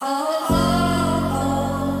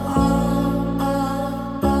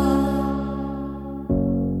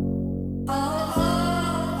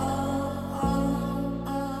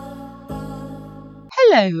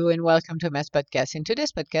Hello and welcome to Mass Podcast. In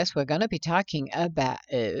today's podcast, we're going to be talking about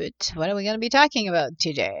what are we going to be talking about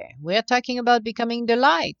today? We're talking about becoming the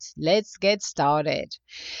light. Let's get started.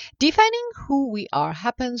 Defining who we are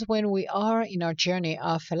happens when we are in our journey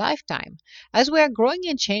of a lifetime. As we are growing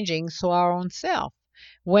and changing, so our own self.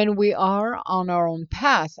 When we are on our own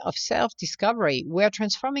path of self discovery, we are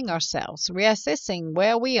transforming ourselves, reassessing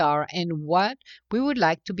where we are and what we would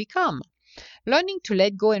like to become. Learning to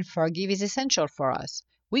let go and forgive is essential for us.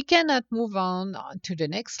 We cannot move on to the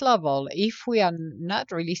next level if we are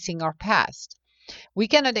not releasing our past. We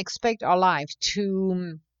cannot expect our life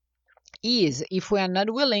to ease if we are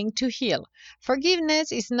not willing to heal.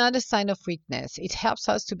 Forgiveness is not a sign of weakness. It helps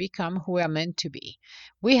us to become who we are meant to be.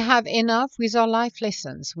 We have enough with our life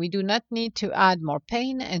lessons. We do not need to add more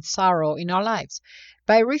pain and sorrow in our lives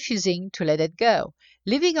by refusing to let it go.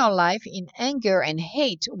 Living our life in anger and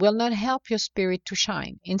hate will not help your spirit to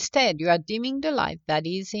shine. Instead, you are dimming the light that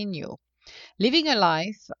is in you. Living a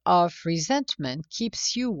life of resentment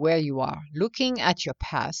keeps you where you are, looking at your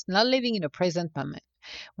past, not living in the present moment.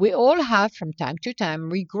 We all have, from time to time,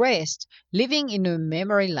 regressed, living in a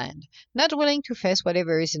memory land. Not willing to face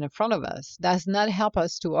whatever is in front of us does not help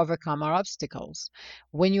us to overcome our obstacles.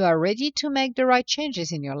 When you are ready to make the right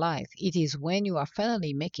changes in your life, it is when you are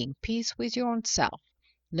finally making peace with your own self.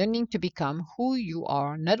 Learning to become who you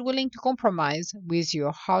are, not willing to compromise with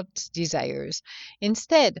your heart's desires.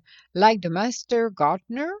 Instead, like the master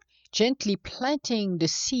gardener, gently planting the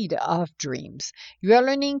seed of dreams. You are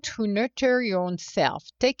learning to nurture your own self,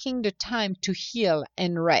 taking the time to heal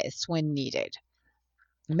and rest when needed.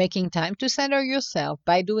 Making time to center yourself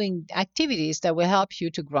by doing activities that will help you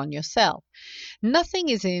to ground yourself. Nothing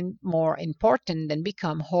is more important than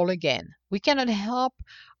become whole again. We cannot help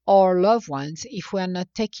our loved ones if we are not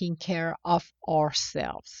taking care of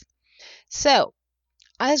ourselves. So,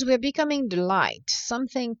 as we're becoming the light,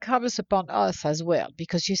 something comes upon us as well,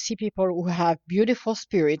 because you see people who have beautiful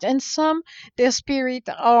spirit, and some their spirit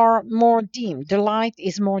are more dim. The light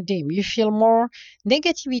is more dim. You feel more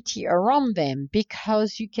negativity around them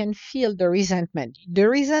because you can feel the resentment. The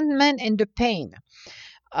resentment and the pain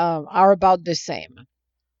are about the same.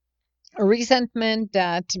 A resentment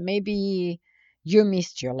that maybe you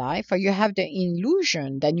missed your life, or you have the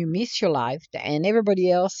illusion that you missed your life and everybody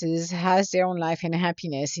else has their own life and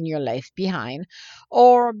happiness in your life behind,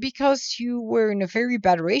 or because you were in a very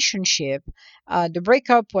bad relationship, the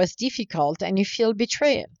breakup was difficult and you feel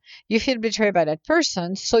betrayed. You feel betrayed by that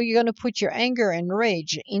person, so you're going to put your anger and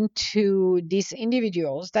rage into these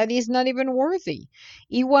individuals that is not even worthy.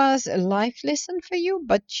 It was a life lesson for you,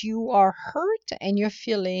 but you are hurt and you're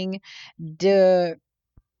feeling the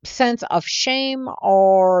sense of shame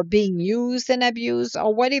or being used and abused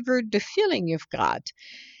or whatever the feeling you've got.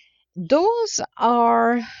 Those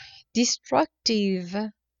are destructive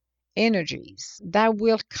energies that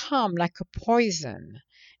will come like a poison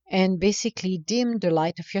and basically dim the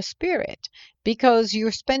light of your spirit, because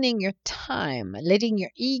you're spending your time letting your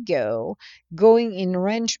ego going in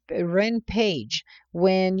rampage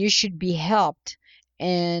when you should be helped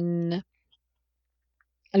and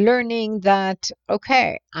learning that,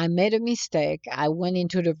 okay, I made a mistake. I went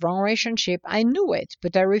into the wrong relationship. I knew it,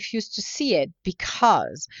 but I refused to see it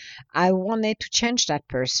because I wanted to change that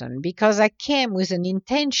person, because I came with an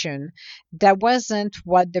intention that wasn't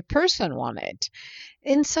what the person wanted.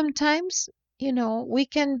 And sometimes, we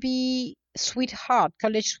can be sweetheart,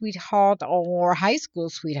 college sweetheart, or high school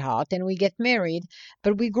sweetheart, and we get married,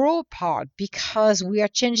 but we grow apart because we are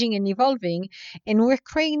changing and evolving, and we're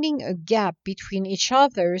creating a gap between each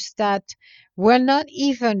others that we're not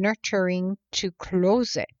even nurturing to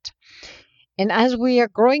close it. And as we are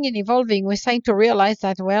growing and evolving, we're starting to realize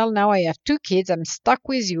that, well, now I have two kids. I'm stuck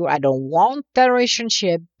with you. I don't want that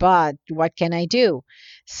relationship, but what can I do?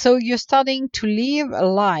 So you're starting to live a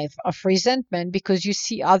life of resentment because you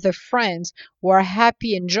see other friends who are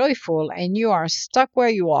happy and joyful, and you are stuck where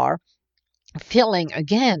you are, feeling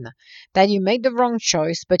again that you made the wrong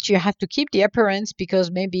choice, but you have to keep the appearance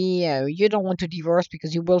because maybe you don't want to divorce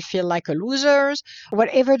because you will feel like a loser,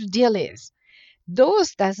 whatever the deal is.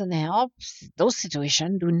 Those doesn't help. Those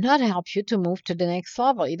situations do not help you to move to the next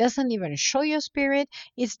level. It doesn't even show your spirit.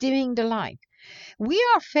 It's dimming the light. We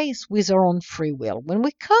are faced with our own free will when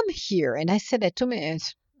we come here, and I said it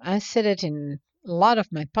I said it in a lot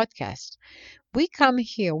of my podcasts. We come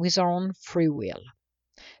here with our own free will.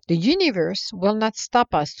 The universe will not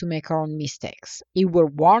stop us to make our own mistakes. It will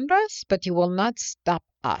warn us, but it will not stop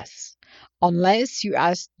us unless you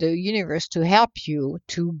ask the universe to help you,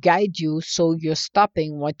 to guide you, so you're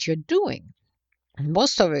stopping what you're doing. And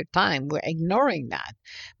most of the time, we're ignoring that.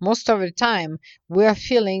 Most of the time, we're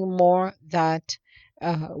feeling more that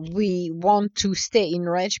we want to stay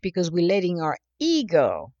enraged because we're letting our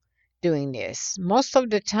ego doing this. Most of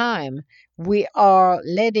the time, we are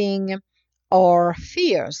letting our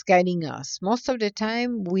fears guiding us. Most of the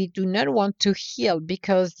time, we do not want to heal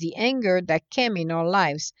because the anger that came in our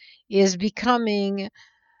lives is becoming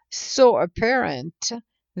so apparent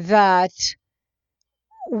that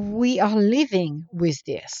we are living with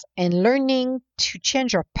this, and learning to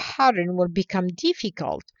change our pattern will become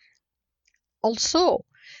difficult. Also,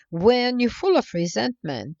 when you're full of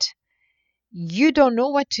resentment, you don't know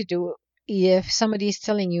what to do if somebody is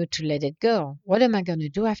telling you to let it go. What am I going to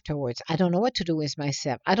do afterwards? I don't know what to do with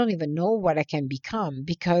myself. I don't even know what I can become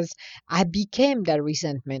because I became that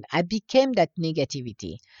resentment. I became that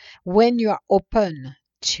negativity. When you are open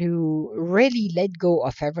to really let go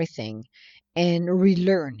of everything and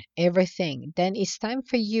relearn everything, then it's time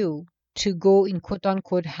for you to go in quote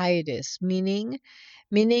unquote hiatus, meaning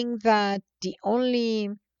that the only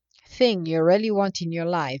thing you really want in your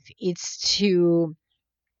life is to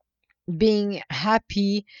being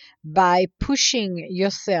happy by pushing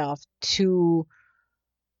yourself to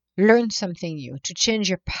learn something new, to change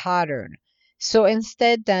your pattern. So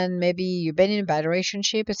instead, then maybe you've been in a bad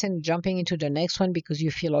relationship, instead of jumping into the next one because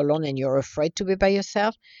you feel alone and you're afraid to be by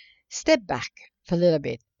yourself, step back for a little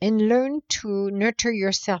bit and learn to nurture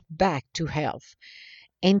yourself back to health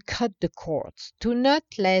and cut the cords. Do not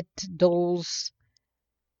let those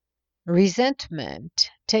resentment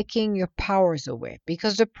taking your powers away,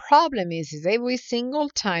 because the problem is every single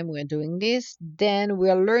time we're doing this, then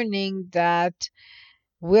we're learning that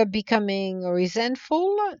we're becoming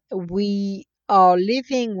resentful. We are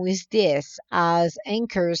living with this as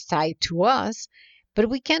anchors tied to us, but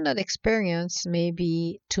we cannot experience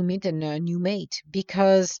maybe to meet a new mate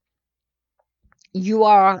because you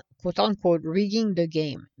are quote unquote rigging the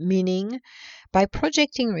game, meaning by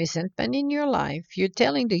projecting resentment in your life, you're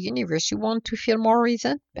telling the universe you want to feel more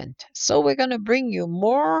resentment. So we're going to bring you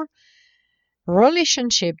more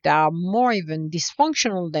relationships that are more even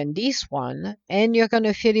dysfunctional than this one, and you're going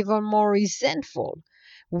to feel even more resentful.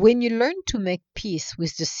 When you learn to make peace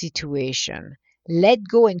with the situation, let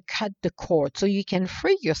go and cut the cord so you can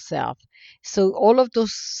free yourself. So all of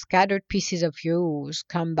those scattered pieces of yours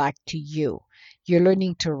come back to you. You're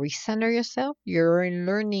learning to recenter yourself. You're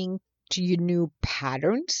learning to your new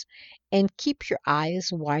patterns and keep your eyes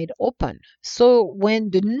wide open. So when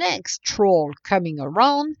the next troll coming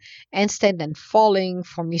around, instead than falling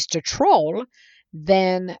for Mr. Troll,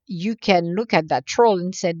 then you can look at that troll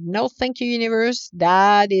and say, no, thank you, universe.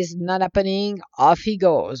 That is not happening. Off he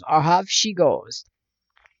goes or off she goes.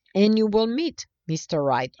 And you will meet Mr.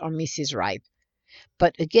 Right or Mrs. Right.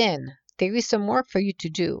 But again, there is some work for you to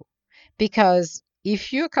do because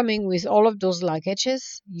if you're coming with all of those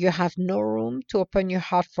luggages, you have no room to open your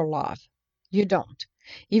heart for love. You don't.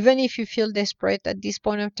 Even if you feel desperate at this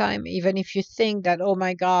point of time, even if you think that, oh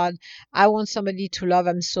my God, I want somebody to love,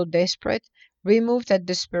 I'm so desperate, remove that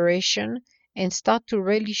desperation and start to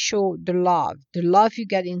really show the love you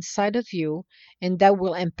get inside of you, and that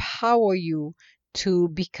will empower you to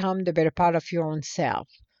become the better part of your own self.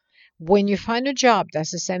 When you find a job,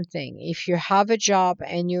 that's the same thing. If you have a job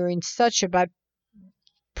and you're in such a bad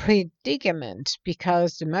predicament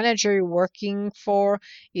because the manager you're working for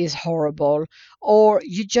is horrible or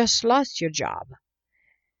you just lost your job,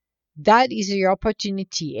 that is your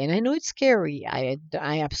opportunity. And I know it's scary. I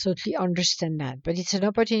absolutely understand that. But it's an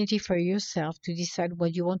opportunity for yourself to decide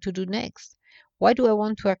what you want to do next. What do I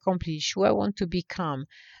want to accomplish? Who I want to become?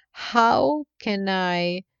 How can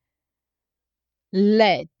I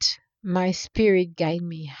let my spirit guide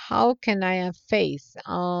me? How can I have faith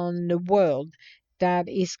on the world that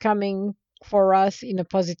is coming for us in a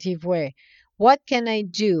positive way? What can I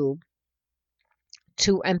do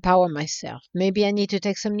to empower myself? Maybe I need to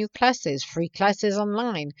take some new classes, free classes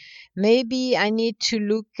online. Maybe I need to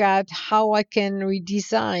look at how I can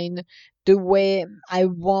redesign the way I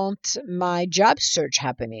want my job search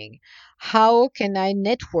happening. How can I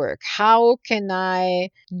network? How can I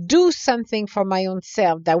do something for my own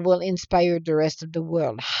self that will inspire the rest of the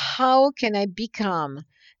world? How can I become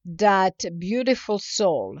that beautiful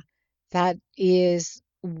soul that is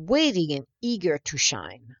waiting and eager to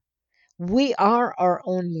shine? We are our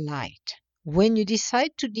own light. When you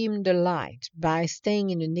decide to dim the light by staying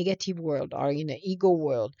in a negative world or in an ego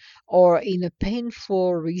world or in a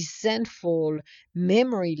painful, resentful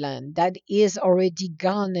memory land that is already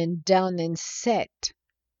gone and done and set,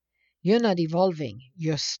 you're not evolving.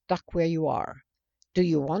 You're stuck where you are. Do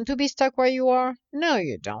you want to be stuck where you are? No,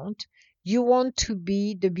 you don't. You want to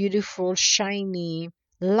be the beautiful, shiny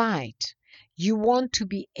light. You want to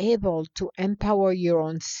be able to empower your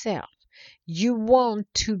own self. You want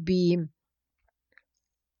to be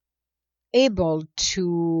able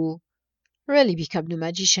to really become the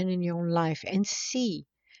magician in your own life and see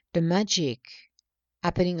the magic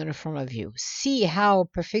happening in front of you. See how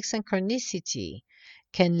perfect synchronicity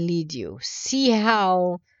can lead you. See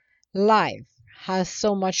how life has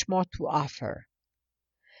so much more to offer.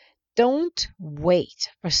 Don't wait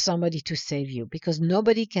for somebody to save you because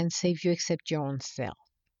nobody can save you except your own self.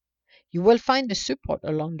 You will find the support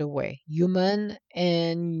along the way, human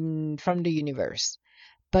and from the universe,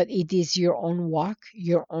 but it is your own walk,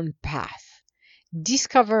 your own path.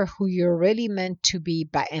 Discover who you're really meant to be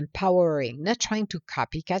by empowering, not trying to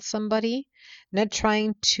copycat somebody, not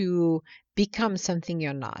trying to become something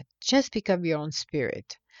you're not. Just become your own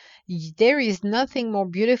spirit. There is nothing more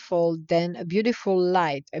beautiful than a beautiful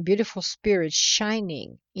light, a beautiful spirit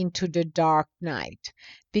shining into the dark night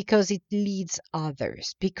because it leads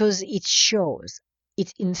others, because it shows,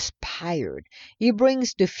 it's inspired. It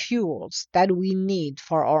brings the fuels that we need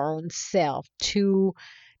for our own self to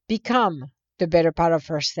become the better part of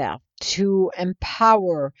ourselves, to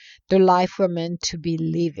empower the life we're meant to be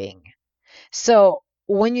living. So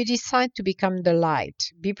when you decide to become the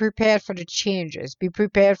light, be prepared for the changes, be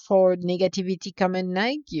prepared for negativity come and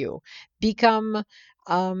nag you, become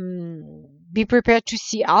be prepared to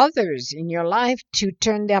see others in your life to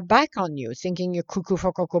turn their back on you, thinking you're cuckoo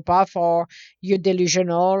for Cocoa Puff or you're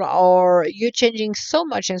delusional or you're changing so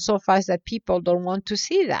much and so fast that people don't want to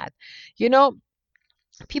see that. You know,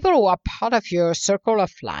 people who are part of your circle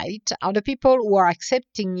of light are the people who are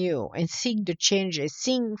accepting you and seeing the changes,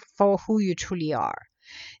 seeing for who you truly are.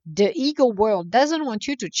 The ego world doesn't want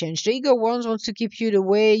you to change. The ego world wants to keep you the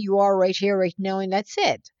way you are right here, right now, and that's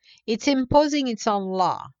it. It's imposing its own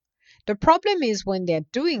law. The problem is when they're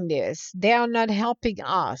doing this, they are not helping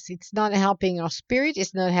us. It's not helping our spirit.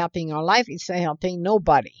 It's not helping our life. It's not helping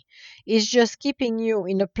nobody. It's just keeping you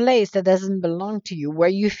in a place that doesn't belong to you, where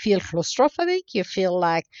you feel claustrophobic. You feel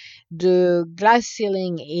like the glass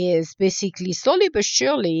ceiling is basically slowly but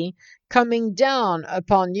surely coming down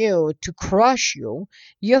upon you to crush you.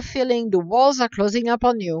 You're feeling the walls are closing up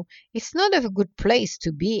on you. It's not a good place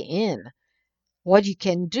to be in. What you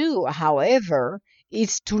can do, however,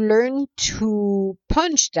 is to learn to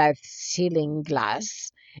punch that ceiling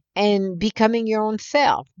glass and becoming your own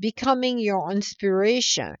self, becoming your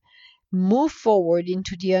inspiration. Move forward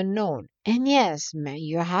into the unknown. And yes, man,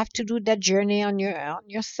 you have to do that journey on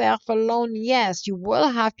yourself alone. Yes, you will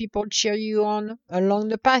have people cheer you on along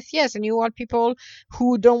the path. Yes, and you want people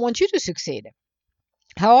who don't want you to succeed.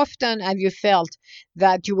 How often have you felt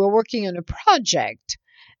that you were working on a project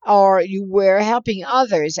or you were helping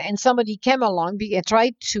others and somebody came along and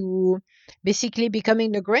tried to basically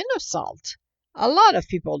becoming the grain of salt? A lot of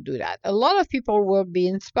people do that. A lot of people will be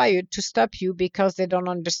inspired to stop you because they don't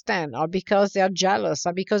understand or because they are jealous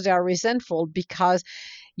or because they are resentful because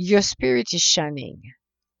your spirit is shining.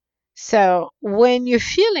 So when you're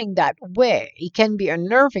feeling that way, it can be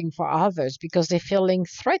unnerving for others because they're feeling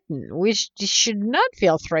threatened, which they should not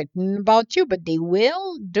feel threatened about you, but they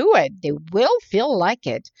will do it. They will feel like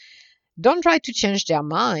it. Don't try to change their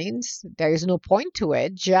minds. There is no point to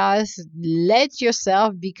it. Just let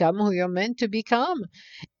yourself become who you're meant to become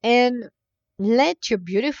and let your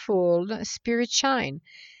beautiful spirit shine.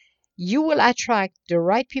 You will attract the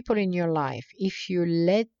right people in your life if you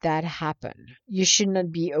let that happen. You should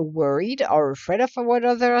not be worried or afraid of what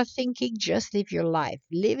others are thinking. Just live your life,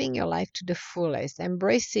 living your life to the fullest,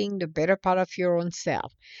 embracing the better part of your own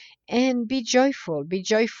self. And be joyful. Be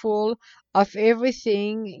joyful of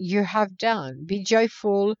everything you have done. Be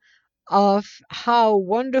joyful of how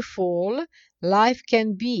wonderful life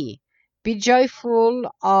can be. Be joyful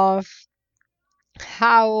of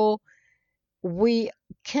how we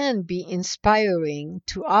can be inspiring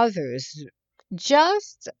to others.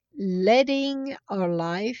 Just letting our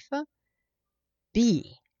life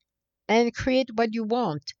be and create what you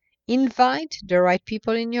want. Invite the right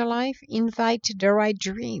people in your life, invite the right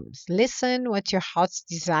dreams. Listen what your heart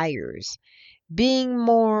desires. Being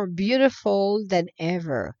more beautiful than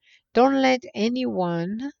ever. Don't let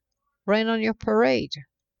anyone rain on your parade.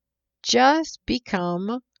 Just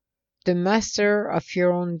become the master of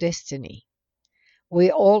your own destiny. We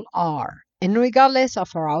all are. And regardless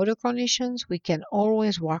of our outer conditions, we can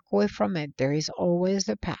always walk away from it. There is always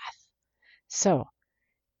a path. So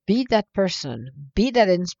be that person, be that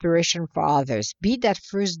inspiration for others, be that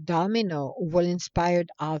first domino who will inspire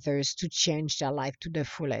others to change their life to the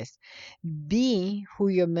fullest. Be who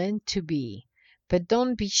you're meant to be, but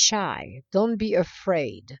don't be shy, don't be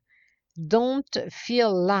afraid. Don't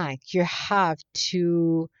feel like you have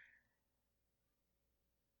to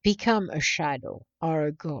become a shadow or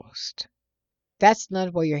a ghost. That's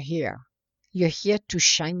not why you're here. You're here to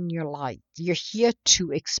shine your light. You're here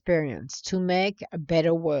to experience, to make a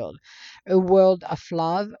better world, a world of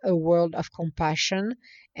love, a world of compassion,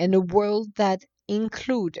 and a world that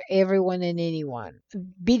include everyone and anyone.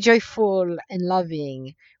 Be joyful and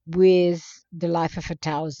loving with the life of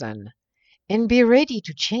 1,000. And be ready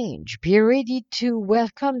to change. Be ready to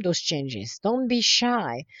welcome those changes. Don't be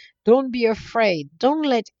shy. Don't be afraid. Don't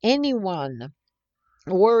let anyone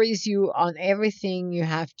worries you on everything you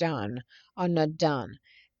have done or not done.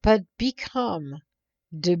 But become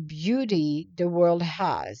the beauty the world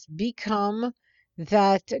has. Become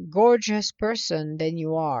that gorgeous person that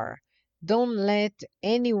you are. Don't let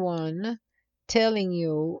anyone telling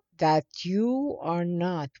you that you are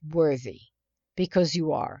not worthy because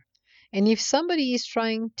you are. And if somebody is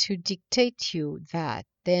trying to dictate you that,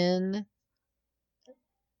 then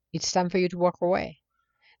it's time for you to walk away.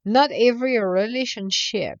 Not every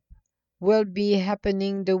relationship will be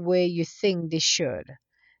happening the way you think they should.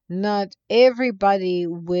 Not everybody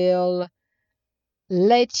will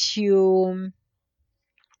let you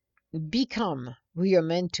become who you're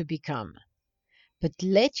meant to become. But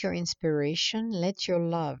let your inspiration, let your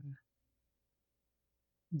love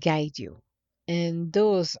guide you. And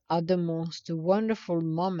those are the most wonderful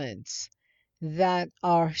moments that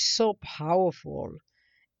are so powerful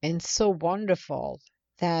and so wonderful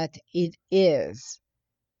that it is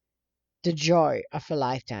the joy of a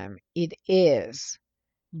lifetime. It is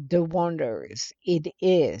the wonders. It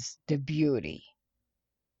is the beauty.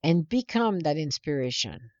 And become that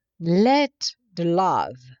inspiration. Let the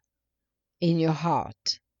love in your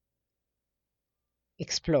heart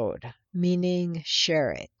explode, meaning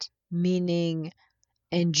share it, meaning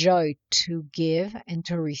enjoy to give and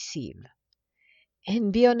to receive.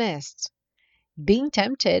 And be honest. Being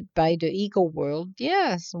tempted by the ego world,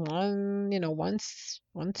 yes, once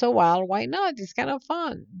a while, why not? It's kind of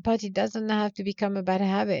fun, but it doesn't have to become a bad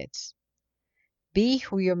habit. Be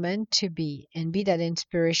who you're meant to be and be that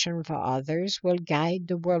inspiration for others will guide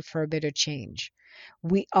the world for a better change.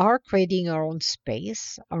 We are creating our own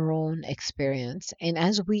space, our own experience. And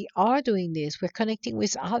as we are doing this, we're connecting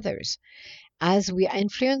with others. As we are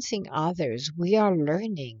influencing others, we are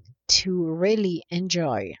learning to really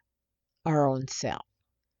enjoy our own self.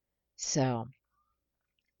 So,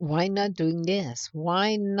 why not doing this?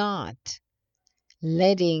 Why not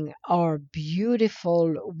letting our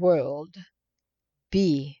beautiful world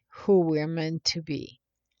be who we're meant to be?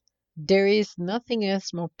 There is nothing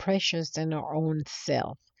else more precious than our own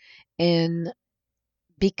self and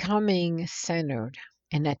becoming centered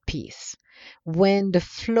and at peace. When the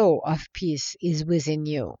flow of peace is within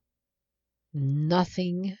you,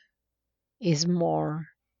 nothing is more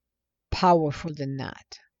powerful than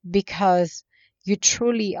that because you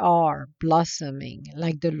truly are blossoming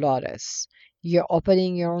like the lotus. You're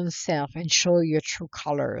opening your own self and show your true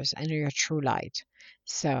colors and your true light.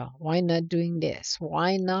 So why not doing this?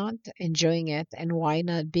 Why not enjoying it? And why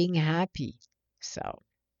not being happy? So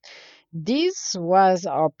this was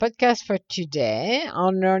our podcast for today.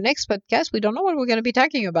 On our next podcast, we don't know what we're going to be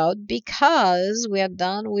talking about because we are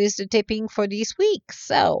done with the taping for this week.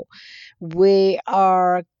 So we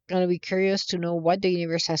are going to be curious to know what the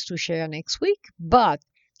universe has to share next week. But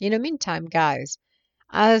in the meantime, guys,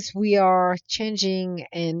 as we are changing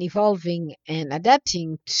and evolving and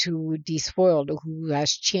adapting to this world who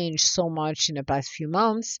has changed so much in the past few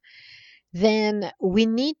months, then we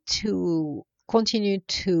need to continue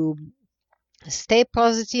to stay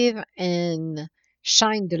positive and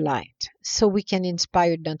shine the light so we can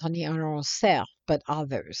inspire not only ourselves but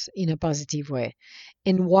others in a positive way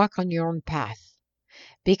and walk on your own path.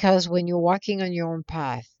 Because when you're walking on your own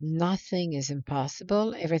path, nothing is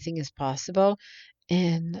impossible, everything is possible,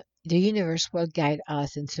 and the universe will guide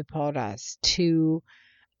us and support us to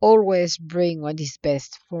always bring what is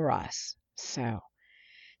best for us. So,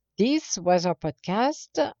 this was our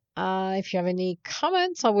podcast. If you have any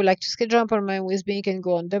comments or would like to schedule an appointment with me, you can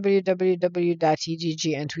go on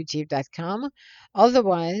www.eggintuitive.com.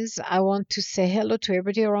 Otherwise, I want to say hello to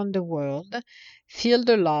everybody around the world. Feel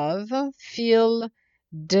the love, feel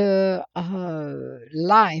the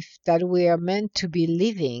life that we are meant to be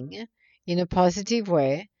living in a positive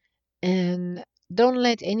way, and don't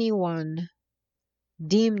let anyone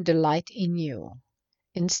dim the light in you.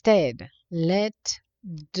 Instead, let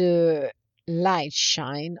the light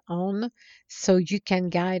shine on so you can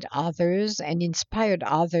guide others and inspire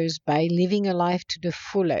others by living a life to the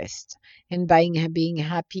fullest and by being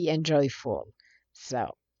happy and joyful.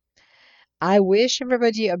 So, I wish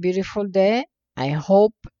everybody a beautiful day I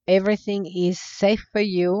hope everything is safe for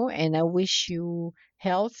you, and I wish you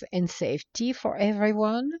health and safety for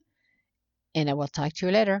everyone. And I will talk to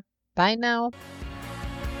you later. Bye now.